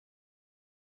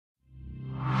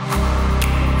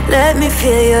Let me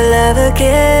feel your love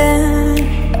again.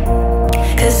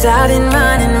 'Cause I've been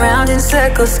running round in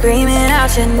circles, screaming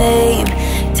out your name.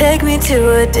 Take me to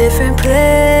a different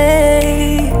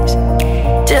place,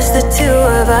 just the two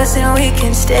of us, and we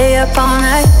can stay up all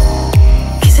night,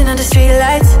 kissing under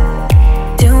streetlights,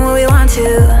 doing what we want to,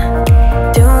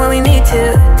 doing what we need to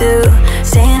do,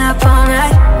 staying up all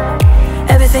night.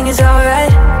 Everything is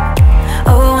alright.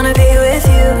 Oh, I wanna be with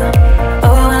you.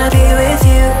 Oh, I wanna be with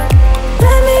you.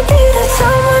 Let me be the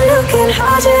someone who can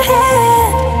hold your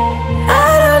hand. I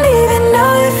don't even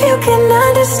know if you can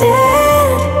understand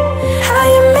how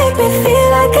you make me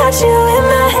feel. I got you in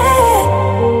my head.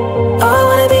 Oh, I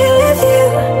wanna be with you.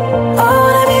 Oh, I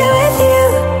wanna be with you.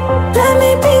 Let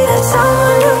me be the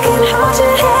someone who can hold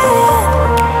your hand.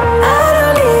 I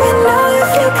don't even know if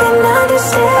you can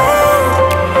understand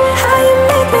how you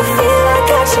make me feel. I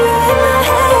got you in my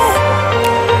head.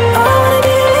 Oh, I wanna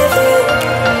be with you.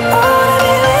 Oh, I wanna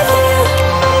be with you.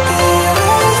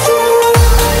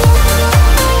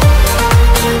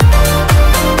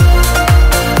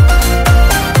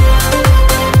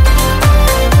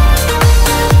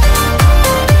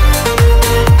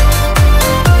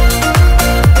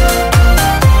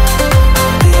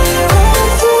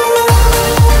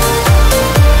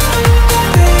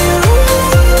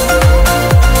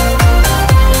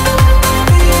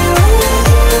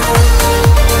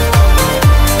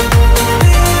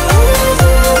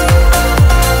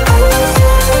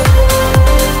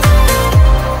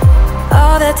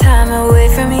 All that time away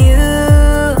from you,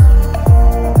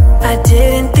 I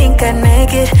didn't think I'd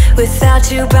make it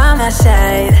without you by my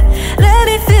side. Let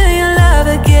me feel your love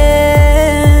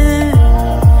again,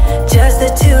 just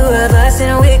the two of us,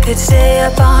 and we could stay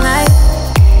up all night,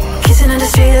 kissing under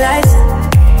streetlights,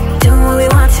 doing what we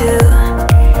want to,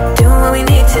 doing what we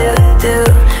need to do,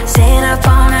 staying up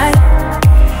all night.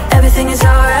 Everything is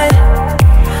alright.